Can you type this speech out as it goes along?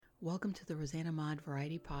Welcome to the Rosanna Mod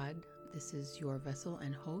Variety Pod. This is your vessel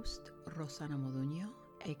and host, Rosana Moduño,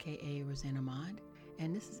 aka Rosanna Mod,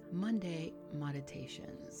 and this is Monday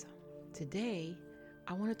Meditations. Today,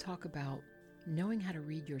 I want to talk about knowing how to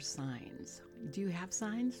read your signs. Do you have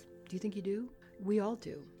signs? Do you think you do? We all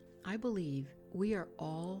do. I believe we are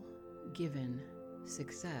all given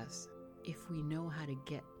success if we know how to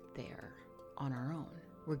get there on our own.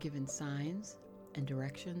 We're given signs and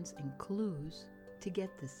directions and clues to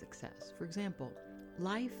get this success. For example,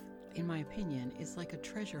 life, in my opinion, is like a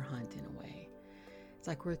treasure hunt in a way. It's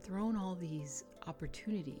like we're thrown all these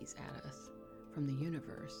opportunities at us from the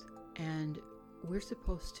universe, and we're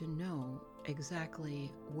supposed to know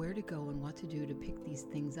exactly where to go and what to do to pick these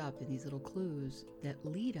things up and these little clues that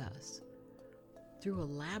lead us through a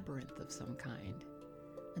labyrinth of some kind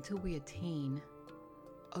until we attain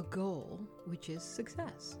a goal, which is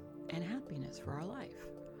success and happiness for our life.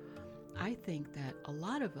 I think that a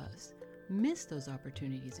lot of us miss those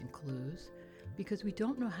opportunities and clues because we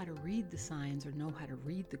don't know how to read the signs or know how to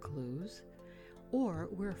read the clues, or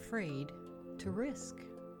we're afraid to risk.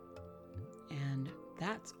 And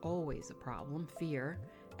that's always a problem, fear,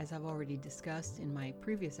 as I've already discussed in my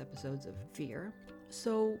previous episodes of fear.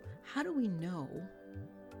 So how do we know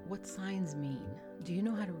what signs mean? Do you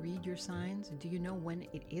know how to read your signs? Do you know when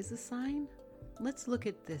it is a sign? Let's look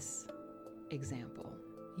at this example.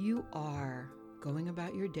 You are going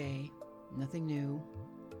about your day, nothing new,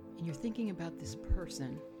 and you're thinking about this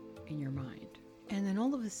person in your mind. And then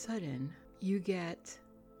all of a sudden, you get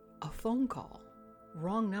a phone call,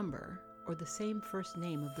 wrong number, or the same first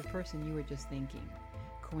name of the person you were just thinking.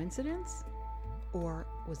 Coincidence? Or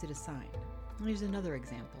was it a sign? Here's another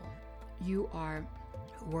example. You are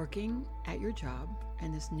working at your job,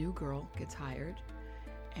 and this new girl gets hired,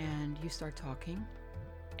 and you start talking,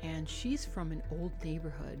 and she's from an old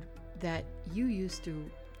neighborhood that you used to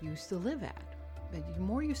live at. But the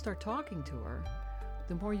more you start talking to her,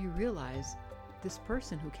 the more you realize this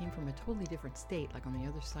person who came from a totally different state, like on the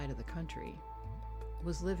other side of the country,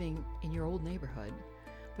 was living in your old neighborhood.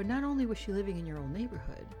 But not only was she living in your old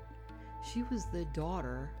neighborhood, she was the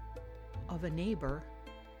daughter of a neighbor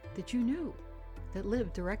that you knew, that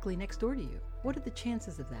lived directly next door to you. What are the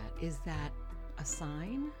chances of that? Is that a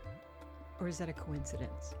sign? Or is that a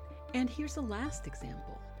coincidence? And here's the last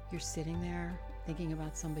example. You're sitting there thinking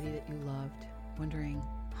about somebody that you loved, wondering,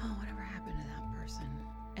 oh, whatever happened to that person?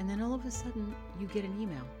 And then all of a sudden, you get an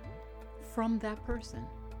email from that person.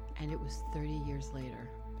 And it was 30 years later.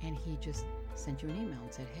 And he just sent you an email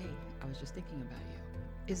and said, hey, I was just thinking about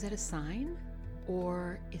you. Is that a sign?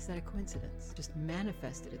 Or is that a coincidence? Just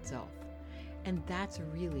manifested itself. And that's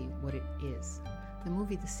really what it is. The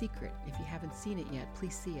movie The Secret, if you haven't seen it yet,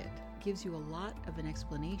 please see it. Gives you a lot of an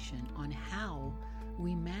explanation on how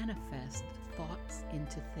we manifest thoughts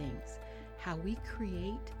into things, how we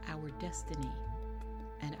create our destiny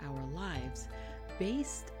and our lives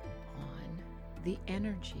based on the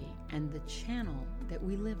energy and the channel that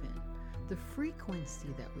we live in, the frequency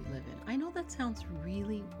that we live in. I know that sounds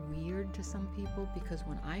really weird to some people because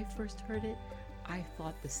when I first heard it, I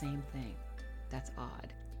thought the same thing. That's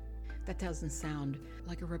odd. That doesn't sound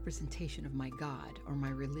like a representation of my God or my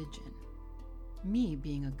religion. Me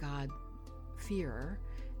being a God-fearer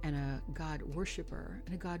and a God worshiper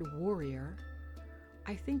and a God warrior,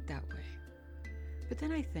 I think that way. But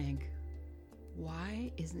then I think,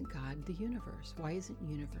 why isn't God the universe? Why isn't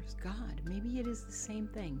universe God? Maybe it is the same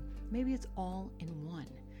thing. Maybe it's all in one.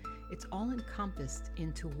 It's all encompassed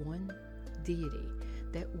into one deity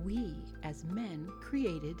that we as men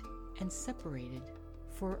created and separated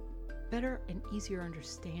for better and easier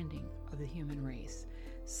understanding of the human race.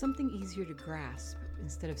 Something easier to grasp.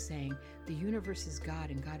 Instead of saying the universe is God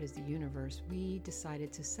and God is the universe, we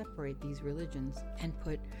decided to separate these religions and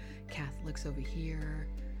put Catholics over here,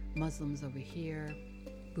 Muslims over here,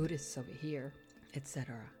 Buddhists over here,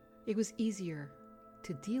 etc. It was easier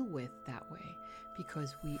to deal with that way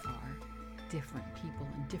because we are different people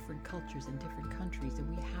in different cultures and different countries, and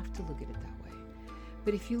we have to look at it that way.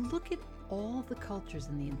 But if you look at all the cultures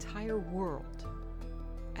in the entire world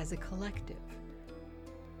as a collective,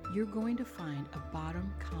 you're going to find a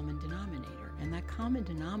bottom common denominator. And that common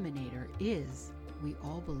denominator is we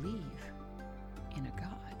all believe in a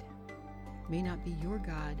God. May not be your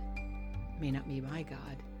God, may not be my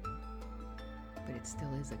God, but it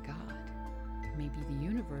still is a God. It may be the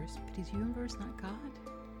universe, but is universe not God?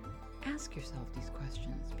 Ask yourself these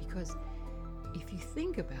questions, because if you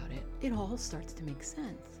think about it, it all starts to make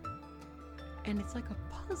sense. And it's like a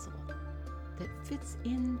puzzle that fits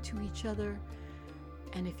into each other.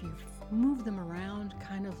 And if you move them around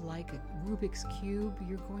kind of like a Rubik's Cube,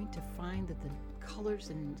 you're going to find that the colors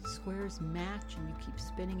and squares match and you keep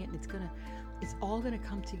spinning it, and it's all gonna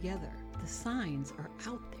come together. The signs are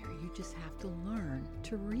out there. You just have to learn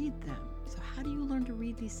to read them. So how do you learn to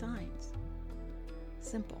read these signs?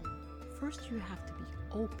 Simple. First, you have to be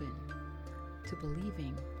open to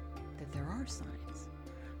believing that there are signs.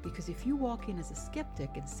 Because if you walk in as a skeptic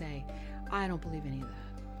and say, I don't believe any of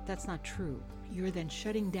that, that's not true, you're then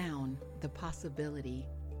shutting down the possibility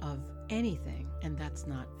of anything, and that's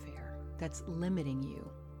not fair. That's limiting you.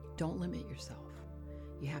 Don't limit yourself.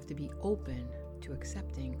 You have to be open to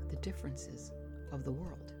accepting the differences of the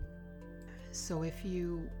world. So if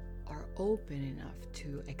you are open enough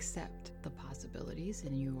to accept the possibilities,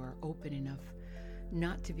 and you are open enough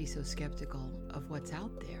not to be so skeptical of what's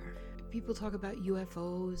out there. People talk about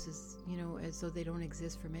UFOs as though they don't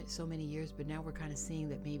exist for so many years, but now we're kind of seeing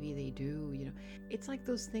that maybe they do. It's like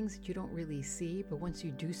those things that you don't really see, but once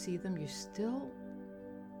you do see them, you still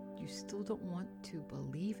don't want to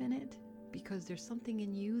believe in it, because there's something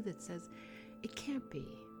in you that says, it can't be.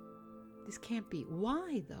 This can't be.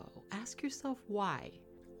 Why though? Ask yourself why.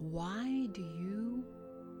 Why do you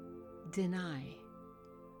deny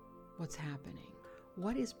what's happening?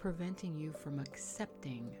 What is preventing you from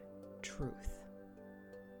accepting truth?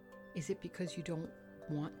 Is it because you don't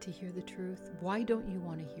want to hear the truth? Why don't you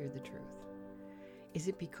want to hear the truth? Is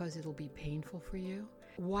it because it'll be painful for you?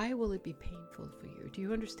 Why will it be painful for you? Do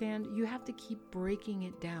you understand? You have to keep breaking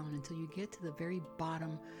it down until you get to the very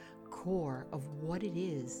bottom core of what it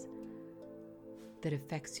is that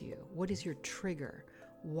affects you. What is your trigger?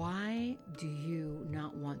 Why do you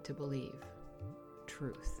not want to believe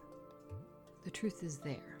truth? The truth is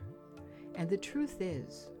there. And the truth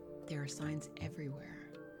is, there are signs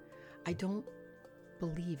everywhere. I don't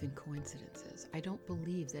believe in coincidences. I don't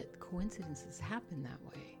believe that coincidences happen that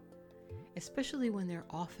way, especially when they're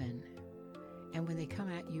often and when they come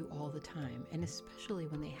at you all the time, and especially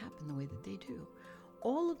when they happen the way that they do.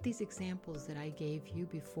 All of these examples that I gave you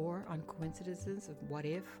before on coincidences of what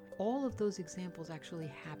if, all of those examples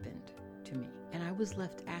actually happened to me. And I was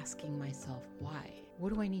left asking myself, why?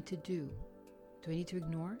 What do I need to do? Do I need to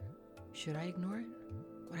ignore it? Should I ignore it?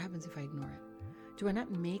 What happens if I ignore it? Do I not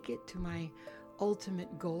make it to my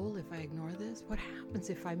ultimate goal if I ignore this? What happens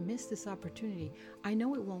if I miss this opportunity? I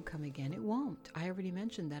know it won't come again. It won't. I already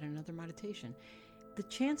mentioned that in another meditation. The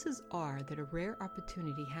chances are that a rare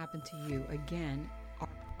opportunity happened to you again are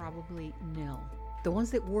probably nil. The ones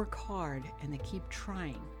that work hard and that keep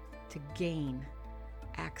trying to gain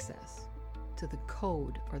access to the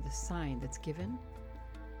code or the sign that's given,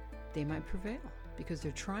 they might prevail because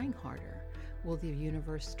they're trying harder. Will the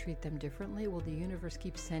universe treat them differently? Will the universe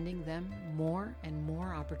keep sending them more and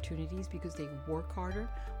more opportunities because they work harder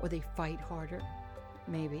or they fight harder?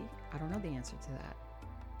 Maybe. I don't know the answer to that.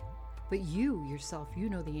 But you yourself, you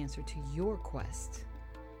know the answer to your quest.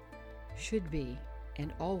 Should be,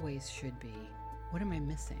 and always should be, what am I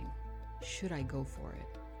missing? Should I go for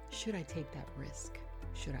it? Should I take that risk?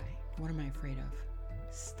 Should I? What am I afraid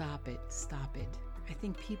of? Stop it. Stop it. I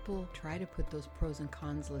think people try to put those pros and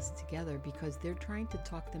cons lists together because they're trying to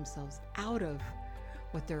talk themselves out of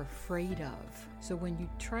what they're afraid of. So when you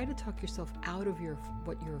try to talk yourself out of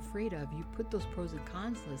what you're afraid of, you put those pros and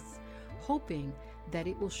cons lists hoping that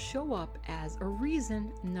it will show up as a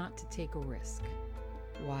reason not to take a risk.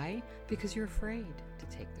 Why? Because you're afraid to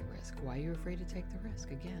take the risk. Why are you afraid to take the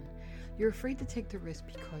risk? Again, you're afraid to take the risk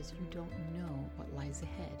because you don't know what lies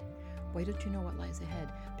ahead. Why don't you know what lies ahead?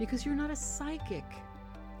 Because you're not a psychic.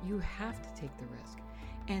 You have to take the risk.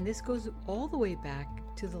 And this goes all the way back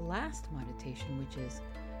to the last meditation, which is,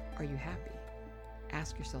 are you happy?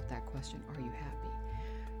 Ask yourself that question, are you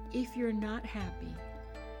happy? If you're not happy,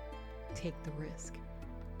 take the risk.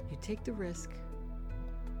 You take the risk.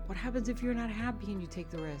 What happens if you're not happy and you take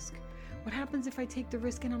the risk? What happens if I take the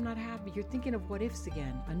risk and I'm not happy? You're thinking of what ifs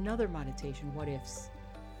again. Another meditation, what ifs.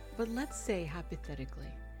 But let's say,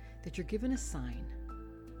 hypothetically, that you're given a sign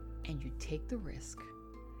and you take the risk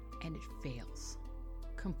and it fails.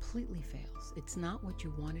 Completely fails. It's not what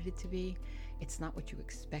you wanted it to be. It's not what you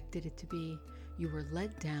expected it to be. You were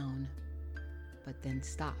let down. But then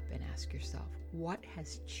stop and ask yourself, what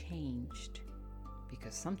has changed?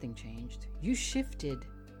 Because something changed. You shifted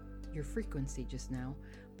your frequency just now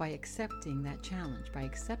by accepting that challenge, by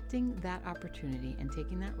accepting that opportunity and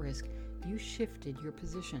taking that risk. You shifted your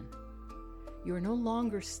position. You are no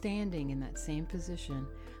longer standing in that same position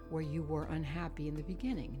where you were unhappy in the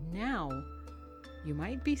beginning. Now, you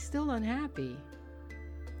might be still unhappy,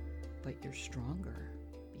 but you're stronger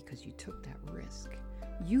because you took that risk.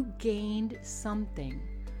 You gained something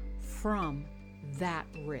from that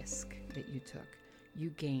risk that you took.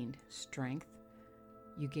 You gained strength.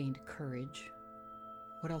 You gained courage.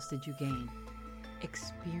 What else did you gain?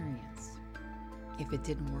 Experience. If it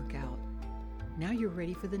didn't work out, now you're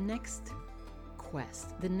ready for the next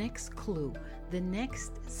quest, the next clue, the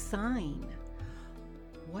next sign.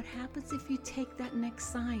 What happens if you take that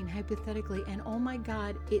next sign, hypothetically, and oh my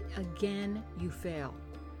God, you fail?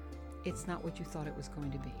 It's not what you thought it was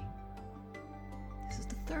going to be. This is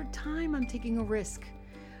the third time I'm taking a risk.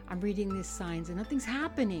 I'm reading these signs and nothing's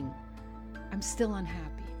happening. I'm still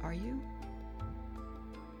unhappy. Are you?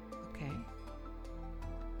 Okay.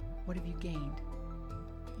 What have you gained?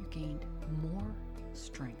 You gained more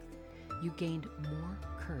strength. You gained more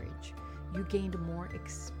courage. You gained more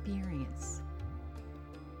experience.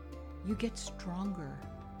 You get stronger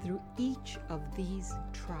through each of these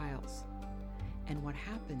trials. And what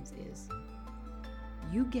happens is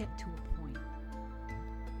you get to a point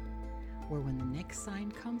where when the next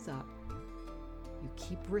sign comes up, you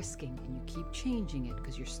keep risking and you keep changing it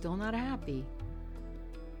because you're still not happy.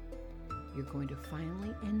 You're going to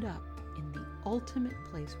finally end up in the ultimate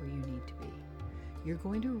place where you need to be. You're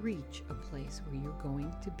going to reach a place where you're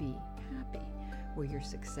going to be happy, where your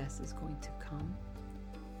success is going to come,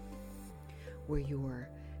 where your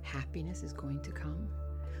happiness is going to come,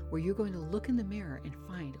 where you're going to look in the mirror and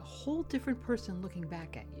find a whole different person looking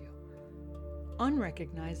back at you,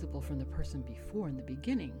 unrecognizable from the person before in the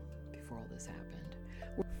beginning, before all this happened.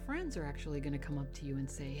 Where friends are actually going to come up to you and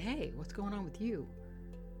say, hey, what's going on with you?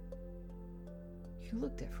 You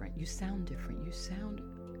look different. You sound different. You sound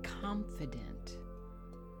confident.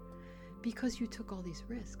 Because you took all these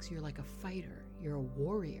risks. You're like a fighter. You're a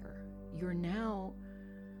warrior. You're now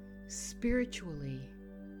spiritually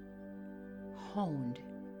honed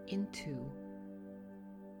into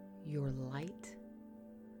your light,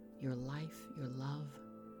 your life, your love,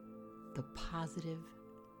 the positive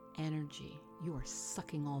energy. You are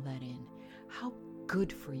sucking all that in. How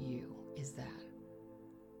good for you is that?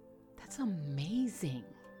 That's amazing.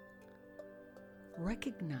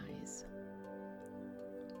 Recognize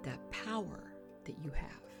that power that you have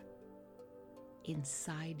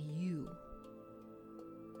inside you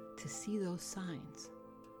to see those signs.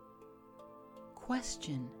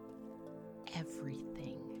 Question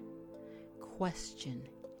everything. Question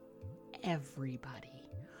everybody.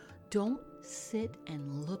 Don't sit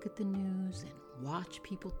and look at the news and watch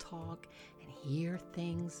people talk and hear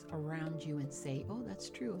things around you and say, oh, that's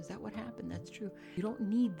true. Is that what happened? That's true. You don't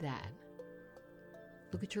need that.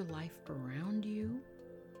 Look at your life around you.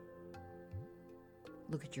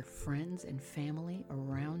 Look at your friends and family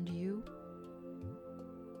around you.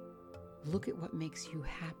 Look at what makes you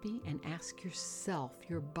happy and ask yourself,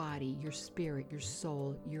 your body, your spirit, your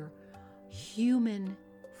soul, your human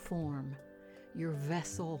form, your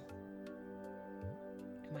vessel.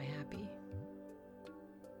 Am I happy?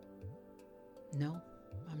 No,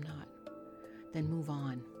 I'm not. Then move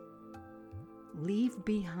on. Leave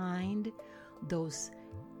behind those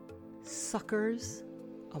suckers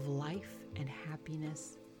of life and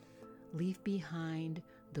happiness. Leave behind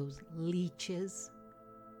those leeches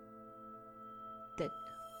that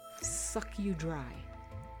suck you dry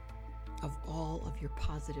of all of your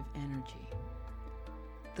positive energy.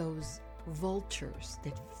 Those vultures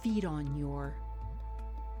that feed on your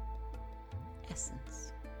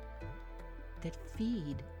essence, that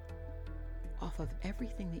feed off of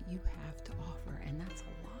everything that you have to offer. And that's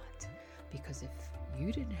a lot, because if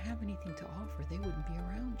you didn't have anything to offer, they wouldn't be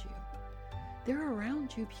around you. They're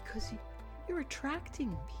around you because you're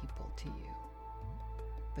attracting people to you.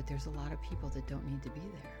 But there's a lot of people that don't need to be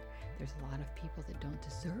there. There's a lot of people that don't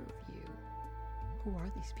deserve you. Who are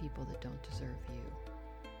these people that don't deserve you?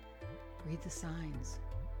 Read the signs.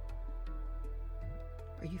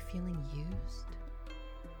 Are you feeling used?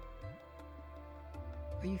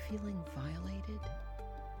 Are you feeling violated?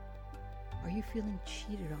 Are you feeling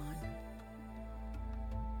cheated on?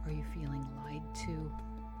 Are you feeling lied to?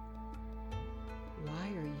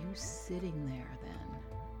 Why are you sitting there then?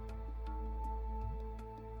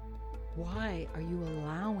 Why are you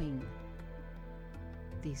allowing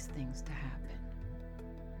these things to happen?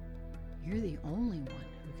 You're the only one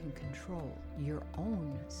who can control your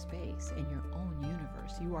own space and your own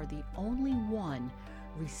universe. You are the only one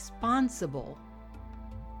responsible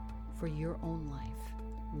for your own life.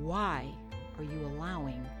 Why are you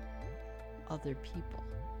allowing other people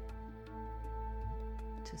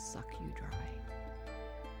to suck you dry?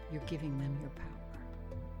 You're giving them your power.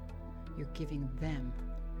 You're giving them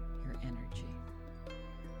your energy.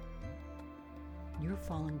 You're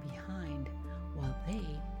falling behind while they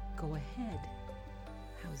go ahead.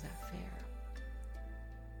 How's that fair?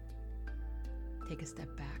 Take a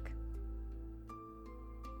step back.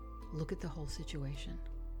 Look at the whole situation.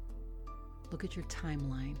 Look at your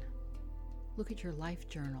timeline. Look at your life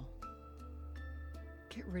journal.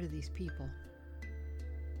 Get rid of these people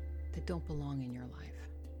that don't belong in your life.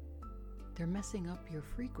 They're messing up your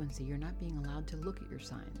frequency. You're not being allowed to look at your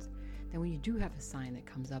signs. Then when you do have a sign that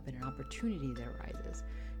comes up and an opportunity that arises,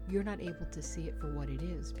 you're not able to see it for what it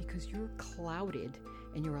is because you're clouded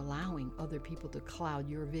and you're allowing other people to cloud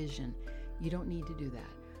your vision. You don't need to do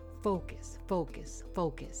that. Focus, focus,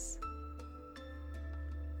 focus.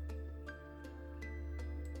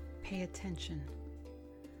 Pay attention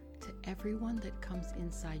to everyone that comes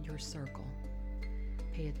inside your circle.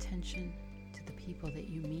 Pay attention to the people that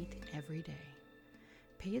you meet every day.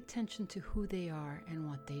 Pay attention to who they are and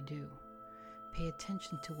what they do. Pay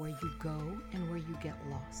attention to where you go and where you get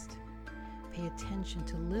lost. Pay attention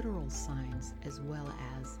to literal signs as well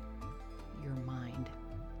as your mind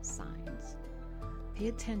signs. Pay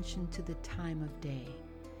attention to the time of day.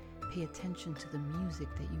 Pay attention to the music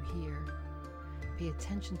that you hear. Pay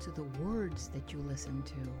attention to the words that you listen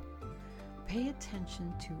to. Pay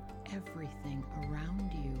attention to everything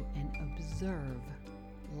around you and observe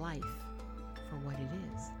life for what it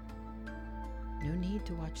is. No need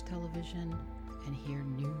to watch television and hear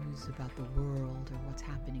news about the world or what's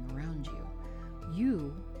happening around you.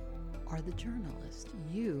 You are the journalist.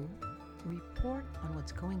 You report on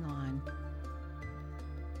what's going on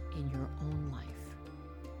in your own life.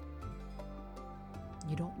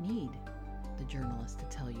 You don't need the journalist to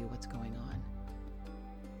tell you what's going on.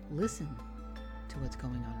 Listen to what's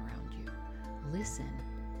going on around you. Listen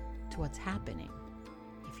to what's happening.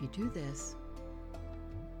 If you do this,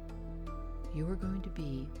 you are going to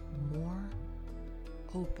be more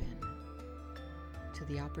open to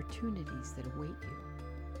the opportunities that await you,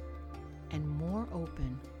 and more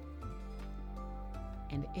open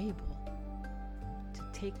and able to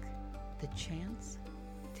take the chance,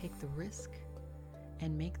 take the risk,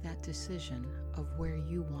 and make that decision of where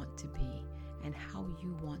you want to be and how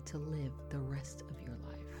you want to live the rest of your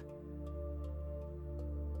life.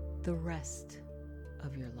 The rest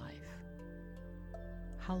of your life.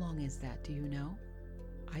 How long is that? Do you know?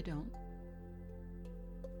 I don't.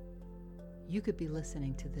 You could be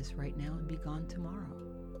listening to this right now and be gone tomorrow.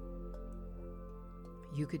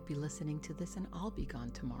 You could be listening to this and I'll be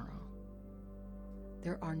gone tomorrow.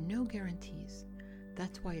 There are no guarantees.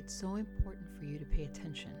 That's why it's so important for you to pay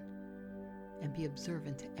attention and be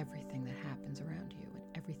observant to everything that happens around you and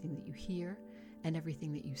everything that you hear and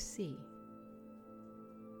everything that you see.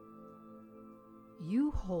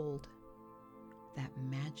 You hold that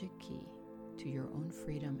magic key to your own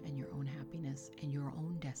freedom and your own happiness and your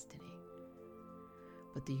own destiny.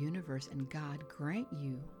 But the universe and God grant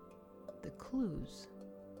you the clues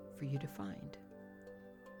for you to find.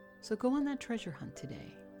 So go on that treasure hunt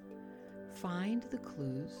today. Find the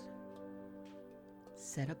clues,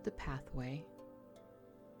 set up the pathway,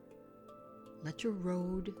 let your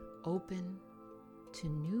road open to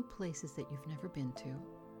new places that you've never been to.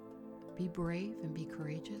 Be brave and be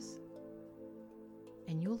courageous.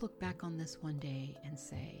 And you'll look back on this one day and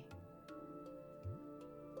say,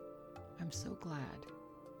 I'm so glad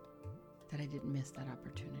that I didn't miss that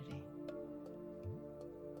opportunity.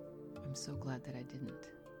 I'm so glad that I didn't.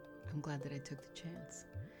 I'm glad that I took the chance.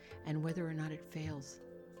 And whether or not it fails,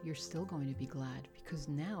 you're still going to be glad because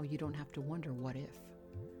now you don't have to wonder what if.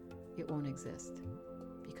 It won't exist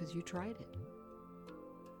because you tried it.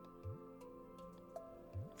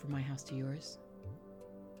 From my house to yours,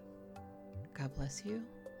 God bless you,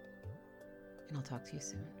 and I'll talk to you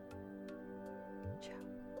soon.